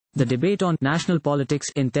The debate on national politics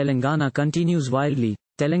in Telangana continues wildly.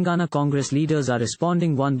 Telangana Congress leaders are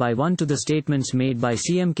responding one by one to the statements made by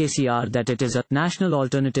CM KCR that it is a National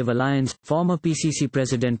Alternative Alliance. Former PCC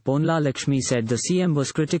President Ponnala Lakshmaiah said the CM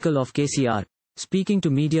was critical of KCR. Speaking to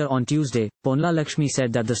media on Tuesday, Ponnala Lakshmaiah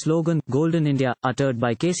said that the slogan, Golden India, uttered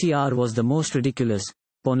by KCR was the most ridiculous.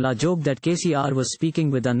 Ponnala joked that KCR was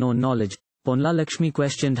speaking with unknown knowledge. Ponnala Lakshmaiah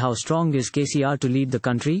questioned how strong is KCR to lead the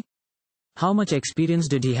country? How much experience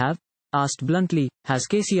did he have? Asked bluntly, has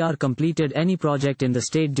KCR completed any project in the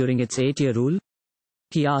state during its 8-year rule?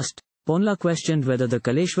 He asked. Ponnala questioned whether the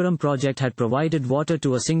Kaleswaram project had provided water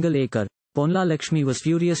to a single acre. Ponnala Lakshmaiah was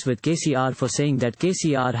furious with KCR for saying that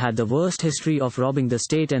KCR had the worst history of robbing the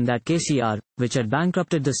state and that KCR, which had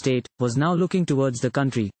bankrupted the state, was now looking towards the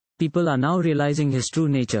country. People are now realizing his true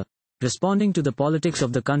nature. Responding to the politics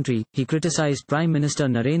of the country, he criticized Prime Minister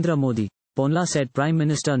Narendra Modi. Ponnala said Prime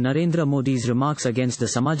Minister Narendra Modi's remarks against the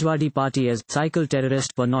Samajwadi Party as cycle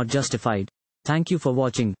terrorist were not justified. Thank you for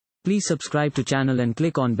watching. Please subscribe to channel and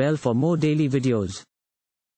click on bell for more daily videos.